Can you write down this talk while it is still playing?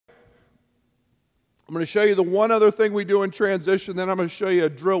I'm going to show you the one other thing we do in transition, then I'm going to show you a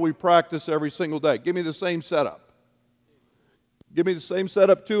drill we practice every single day. Give me the same setup. Give me the same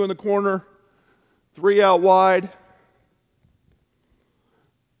setup, 2 in the corner, 3 out wide.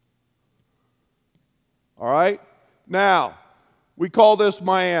 All right? Now, we call this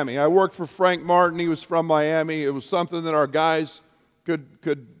Miami. I worked for Frank Martin. He was from Miami. It was something that our guys could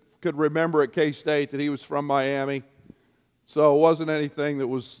remember at K-State, that he was from Miami. So it wasn't anything that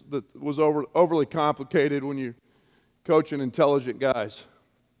was overly complicated when you coaching intelligent guys.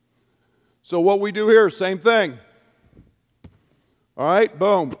 So what we do here, same thing. All right,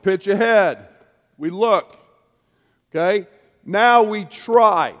 boom, pitch ahead. We look. Okay? Now we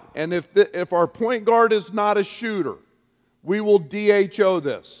try. And if our point guard is not a shooter, we will DHO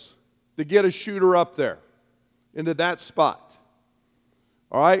this to get a shooter up there into that spot.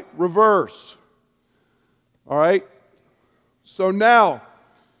 All right, reverse. All right. So now,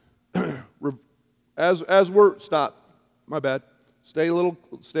 as we're, stop, my bad, stay a little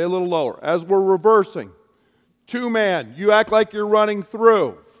lower. As we're reversing, 2-man, you act like you're running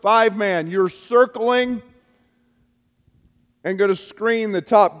through. 5-man, you're circling and going to screen the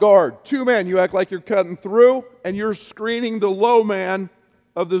top guard. 2-man, you act like you're cutting through and you're screening the low man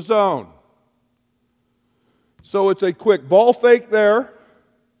of the zone. So it's a quick ball fake there,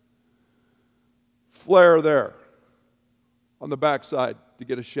 flare there on the backside to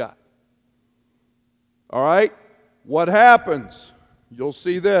get a shot. All right? What happens? You'll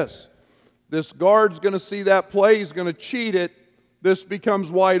see this. This guard's going to see that play. He's going to cheat it. This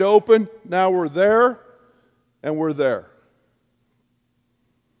becomes wide open. Now we're there, and we're there.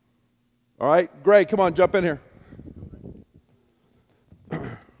 All right? Greg, come on, jump in here.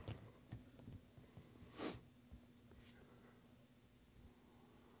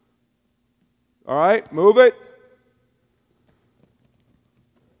 All right, move it.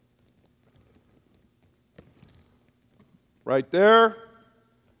 Right there.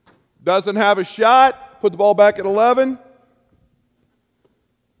 Doesn't have a shot. Put the ball back at 11.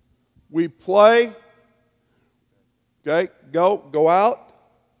 We play. Okay, go out.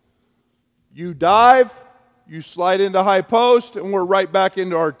 You dive. You slide into high post, and we're right back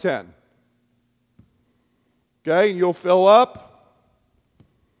into our 10. Okay, you'll fill up.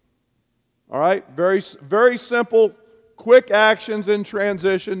 All right, very, very simple, quick actions in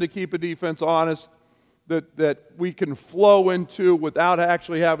transition to keep a defense honest that we can flow into without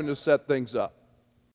actually having to set things up.